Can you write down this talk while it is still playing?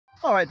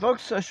Alright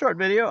folks, a short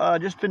video.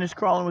 Just finished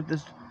crawling with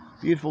this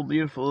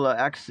beautiful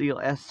Axial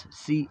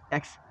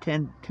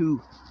SCX10II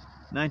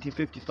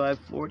 1955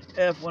 Ford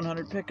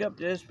F100 pickup.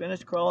 Just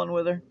finished crawling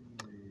with her.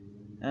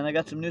 And I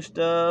got some new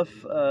stuff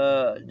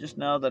just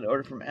now that I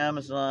ordered from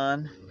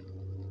Amazon.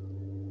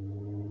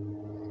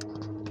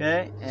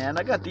 Okay, and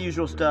I got the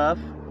usual stuff,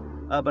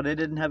 but I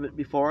didn't have it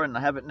before and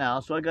I have it now.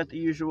 So I got the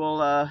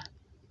usual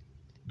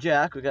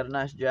jack. We got a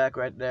nice jack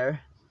right there.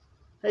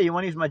 Hey, you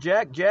want to use my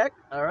jack? Jack?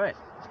 Alright.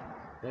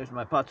 There's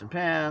my pots and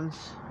pans,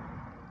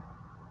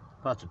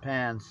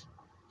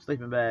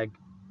 sleeping bag,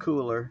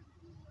 cooler,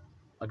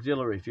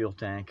 auxiliary fuel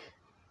tank,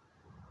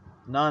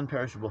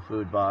 non-perishable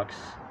food box,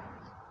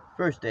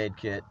 first aid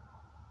kit,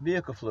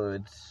 vehicle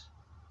fluids,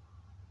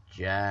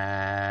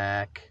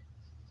 jack,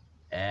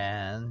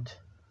 and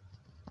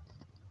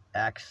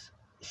axe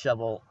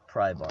shovel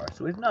pry bar.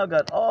 So we've now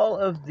got all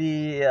of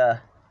the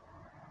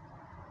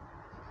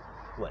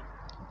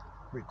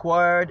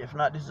required, if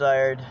not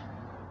desired,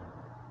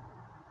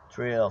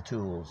 trail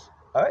tools.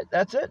 All right,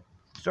 that's it.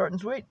 Short and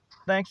sweet.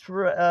 Thanks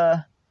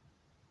for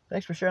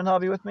sharing the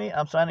hobby with me.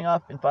 I'm signing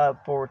off in 5,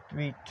 4,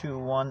 3, 2,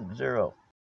 1, 0.